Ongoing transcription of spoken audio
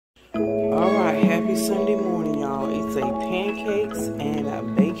Alright, happy Sunday morning, y'all. It's a pancakes and a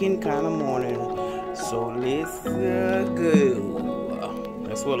bacon kind of morning. So let's go.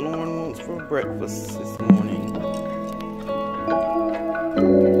 That's what Lauren wants for breakfast this morning.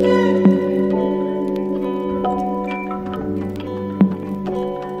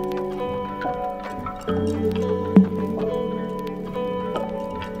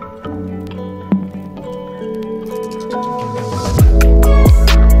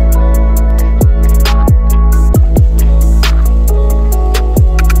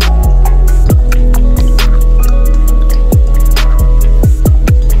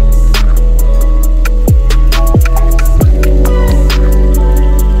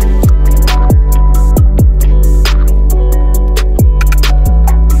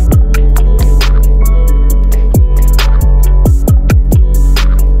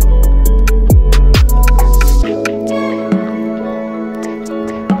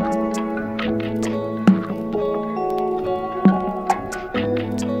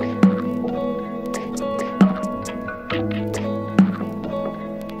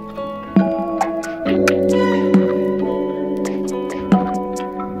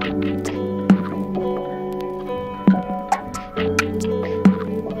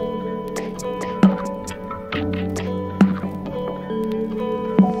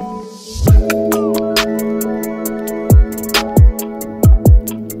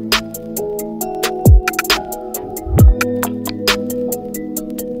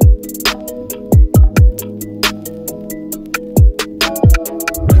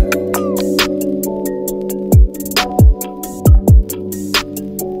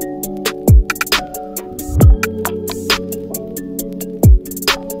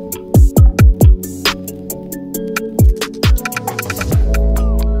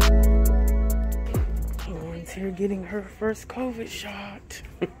 Here getting her first COVID shot.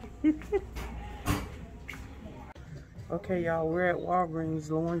 Okay, y'all, we're at Walgreens.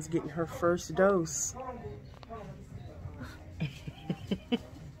 Lauren's getting her first dose.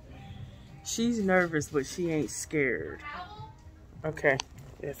 She's nervous, but she ain't scared. Okay,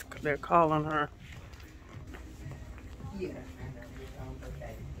 they're calling her.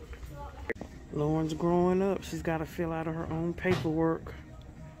 Lauren's growing up. She's got to fill out her own paperwork.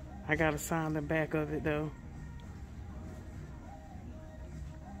 I got to sign the back of it, though.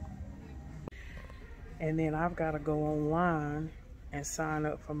 And then I've got to go online and sign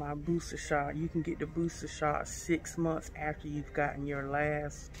up for my booster shot. You can get the booster shot 6 months after you've gotten your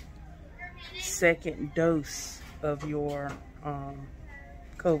last second dose of your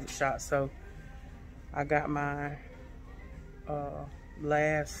COVID shot. So I got my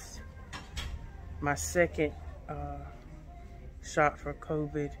second shot for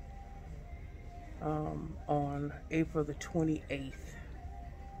COVID on April the 28th.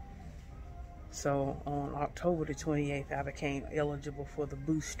 So on October the 28th, I became eligible for the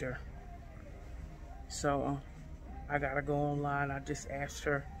booster. So I gotta go online. I just asked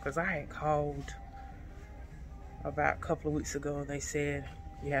her, because I had called about a couple of weeks ago. They said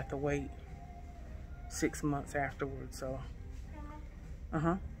you have to wait 6 months afterwards. So,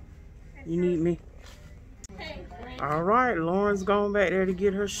 you need me? All right, Lauren's going back there to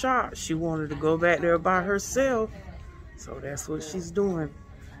get her shot. She wanted to go back there by herself. So that's what she's doing.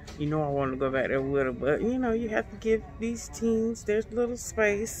 You know I want to go back there with her, but you know, you have to give these teens their little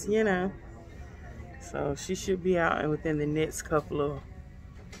space, you know. So she should be out within the next couple of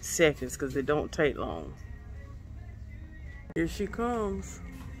seconds, because it don't take long. Here she comes.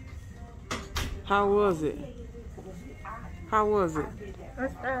 How was it? How was it?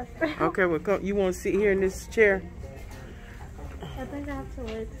 Okay, well, come, you want to sit here in this chair? I think I have to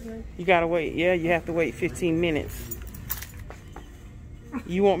wait today. You gotta wait. Yeah, you have to wait 15 minutes.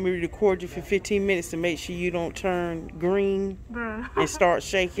 You want me to record you for 15 minutes to make sure you don't turn green and start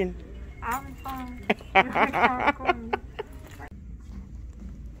shaking? I'll be fine.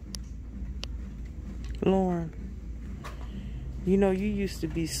 Lauren, you know you used to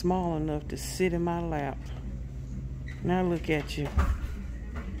be small enough to sit in my lap. Now look at you.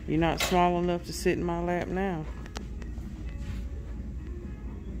 You're not small enough to sit in my lap now.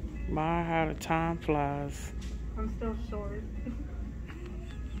 My, how the time flies. I'm still short.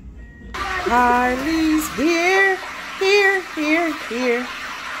 Kylie's here, here, here, here.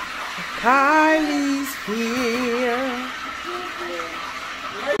 Kylie's here.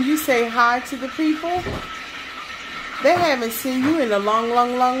 You say hi to the people? They haven't seen you in a long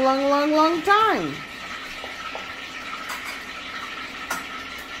time.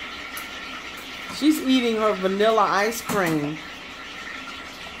 She's eating her vanilla ice cream.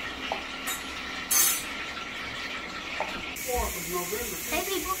 Hey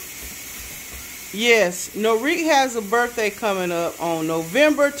people. Yes, Norik has a birthday coming up on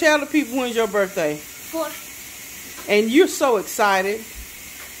November. Tell the people when's your birthday. 4th. And you're so excited.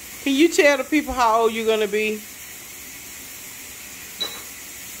 Can you tell the people how old you're going to be?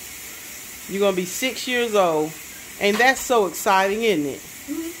 You're going to be 6 years old. And that's so exciting, isn't it?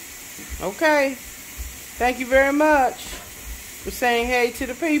 Mm-hmm. Okay. Thank you very much for saying hey to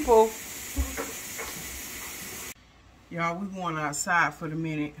the people. Y'all, we going outside for the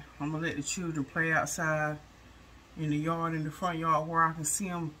minute. I'm going to let the children play outside in the yard, in the front yard where I can see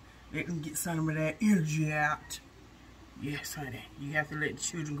them. Let them get some of that energy out. Yes, honey. You have to let the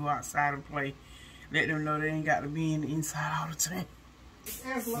children go outside and play. Let them know they ain't got to be in the inside all the time.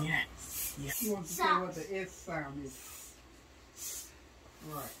 Yeah. Yeah. You want to say what the S sound is.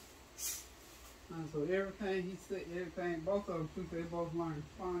 Right. And so everything he said, everything, both of them too, they both learn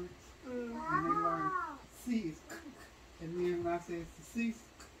phonics. And they learn C is k. And then when I said it's the C,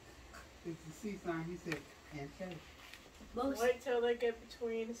 it's the C sound, he said, and K. Wait till they get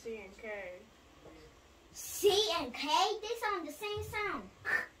between C and K. C and K, they sound the same sound.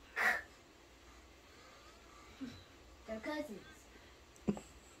 They're cousins.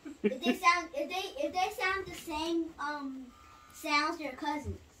 If they sound the same sounds, they're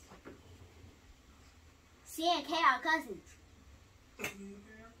cousins. C and K are cousins. They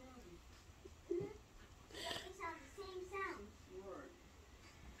sound the same sound.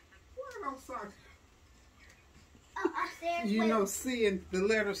 What else sound? Upstairs. You know, C and the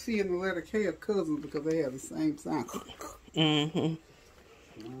letter C and the letter K are cousins because they have the same sound. Mm-hmm.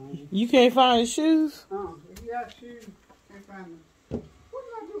 You can't find his shoes? Oh, if you got shoes, can't find them. What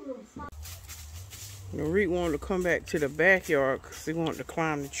did I do with them? Norik wanted to come back to the backyard because he wanted to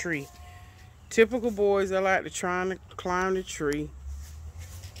climb the tree. Typical boys, they like to try to climb the tree.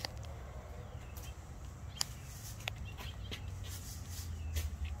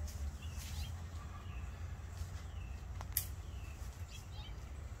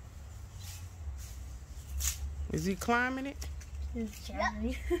 Is he climbing it? He's trying.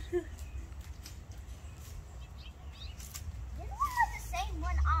 Didn't we have the same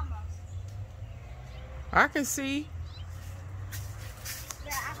one almost? I can see.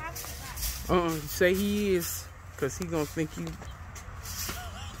 Yeah, I have to. Say he is, because he gonna think you.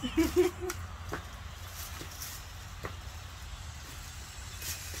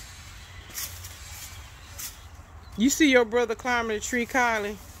 You see your brother climbing the tree,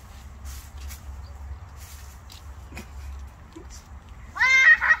 Kylie?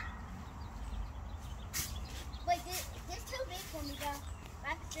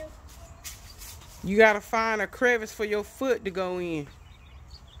 You gotta find a crevice for your foot to go in.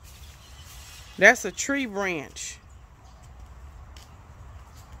 That's a tree branch.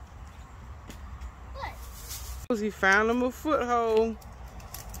 What? He found him a foothold.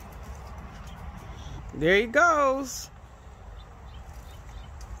 There he goes.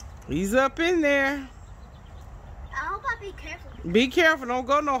 He's up in there. I hope I be careful. Be careful, don't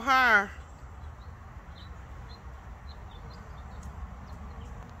go no higher.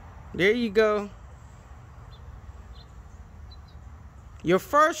 There you go. Your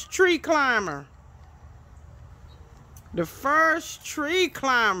first tree climber. The first tree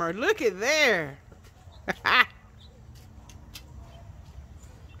climber. Look at there.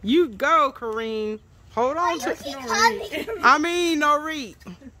 You go, Kareem. Hold on to Norik.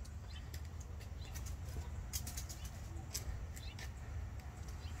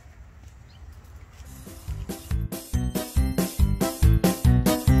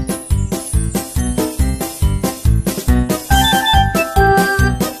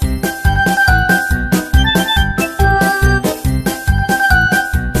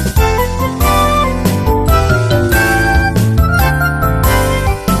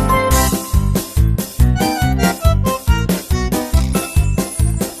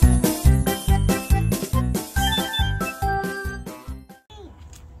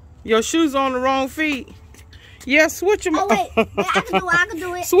 Your shoes on the wrong feet. Yeah, switch them. Oh, wait. I can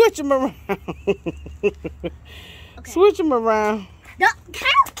do it. Switch them around. Okay. Switch them around. No, okay.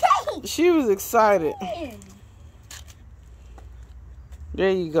 She was excited. There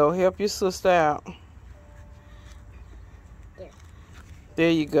you go. Help your sister out. There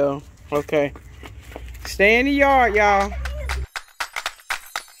you go. Okay. Stay in the yard, y'all.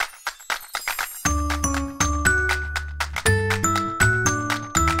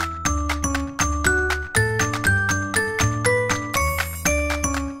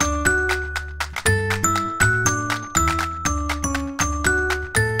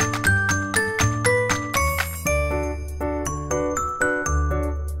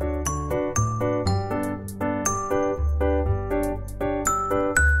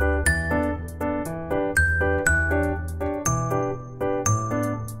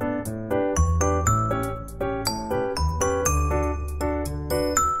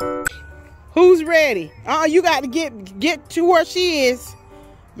 ready. You got to get to where she is.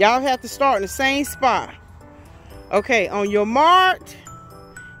 Y'all have to start in the same spot. Okay, on your mark,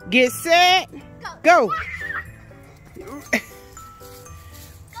 get set, go.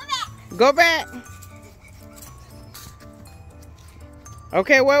 Go back.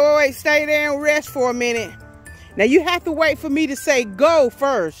 Okay, wait. Stay there and rest for a minute. Now you have to wait for me to say go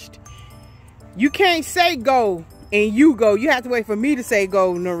first. You can't say go and you go. You have to wait for me to say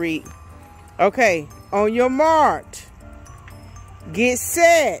go, Nariq. Okay, on your mark, get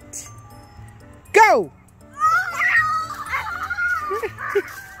set, go.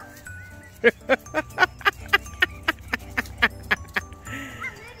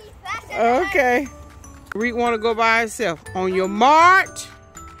 Okay. Nariq want to go by herself. On your mark.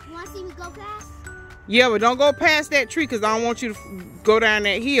 You want to see me go past? Yeah, but don't go past that tree because I don't want you to go down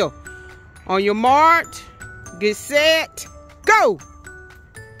that hill. On your mark, get set, go.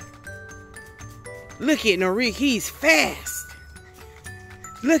 Look at Nariq, he's fast.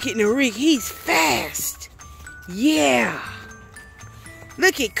 Look at Nariq, he's fast. Yeah.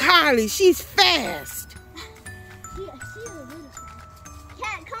 Look at Kylie, she's fast. Yeah, she's a little fast.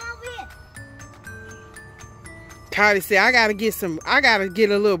 Cat, come over here. Kylie said, I gotta get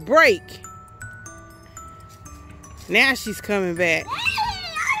a little break. Now she's coming back.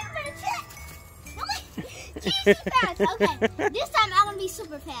 She's too fast. Okay, this time I'm gonna be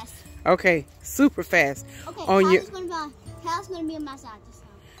super fast. Okay, super fast. Okay, Kylie's gonna be on my side this time.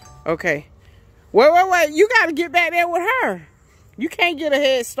 Okay. Wait. You gotta get back there with her. You can't get a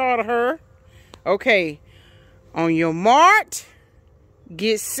head start of her. Okay. On your mark,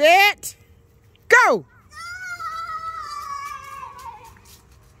 get set, go.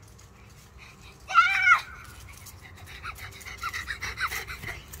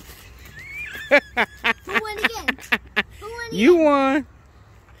 Who won again? You won.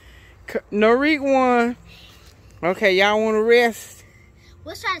 Nariq won. Okay, y'all want to rest?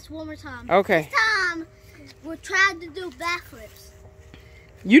 Let's try this one more time. Okay. This time, we're trying to do backflips.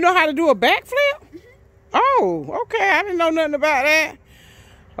 You know how to do a backflip? Mm-hmm. Oh, okay. I didn't know nothing about that.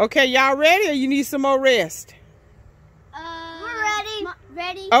 Okay, y'all ready or you need some more rest? We're ready.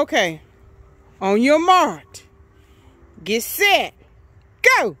 Ready? Okay. On your mark, get set,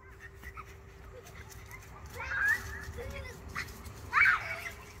 go.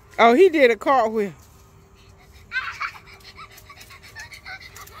 Oh, he did a cartwheel.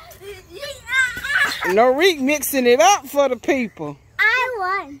 Nariq mixing it up for the people. I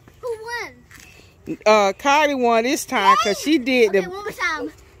won. Who won? Kylie won this time because she did one more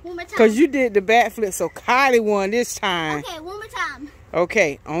time. One more time. Because you did the backflip, so Kylie won this time. Okay, one more time.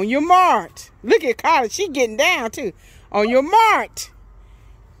 Okay, on your mark. Look at Kylie, she getting down too. On your mark,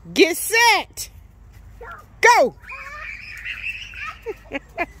 get set, go.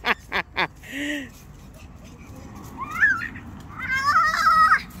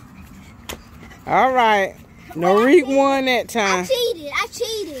 All right. Nariq won that time. I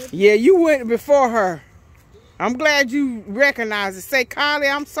cheated. Yeah, you went before her. I'm glad you recognize it. Say,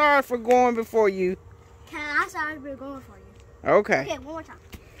 Kylie, I'm sorry for going before you. I'm sorry for going for you. Okay. Okay, one more time.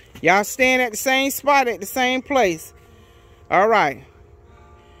 Y'all stand at the same spot at the same place. All right.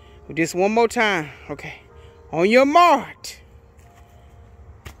 Just one more time. Okay. On your mark.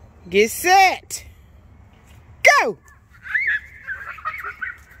 Get set. Go.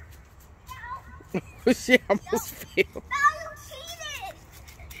 She almost fell. No, you cheated.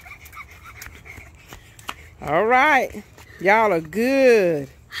 All right. Y'all are good.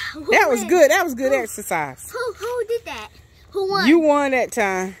 That was good. That was good exercise. Who did that? Who won? You won that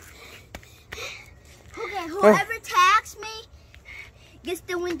time. Okay, whoever tags me gets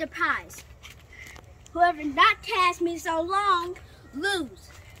to win the prize. Whoever not tags me so long,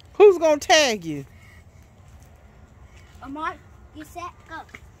 lose. Who's going to tag you? Mark, get set, go.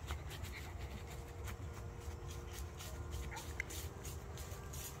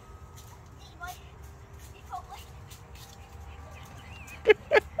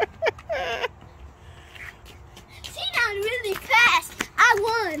 She got really fast. I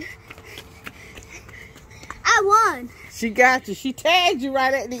won. She got you. She tagged you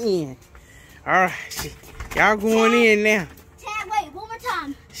right at the end. All right. Y'all going in now. Wait, one more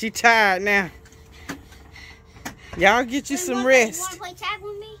time. She tired now. Y'all get you some rest. You want to play tag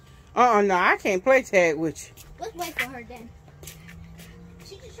with me? No, I can't play tag with you. Let's wait for her then.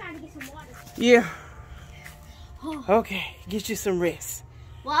 She's just trying to get some water. Yeah. Okay, get you some rest.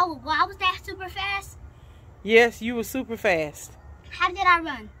 Why was that super fast? Yes, you were super fast. How did I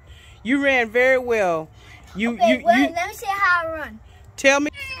run? You ran very well. Let me see how I run. Tell me.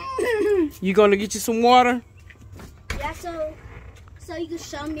 You gonna get you some water? Yeah, so you can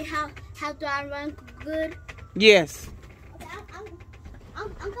show me how How do I run good? Yes. Okay, I'm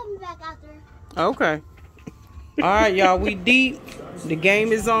coming back out there. Okay. All right, y'all. We deep. The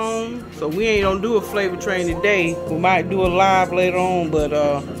game is on, so we ain't gonna do a flavor train today. We might do a live later on, but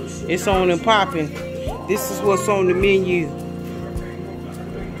it's on and popping. This is what's on the menu.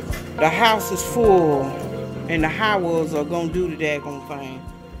 The house is full, and the Howells are gonna do the daggone thing.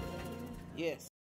 Yes.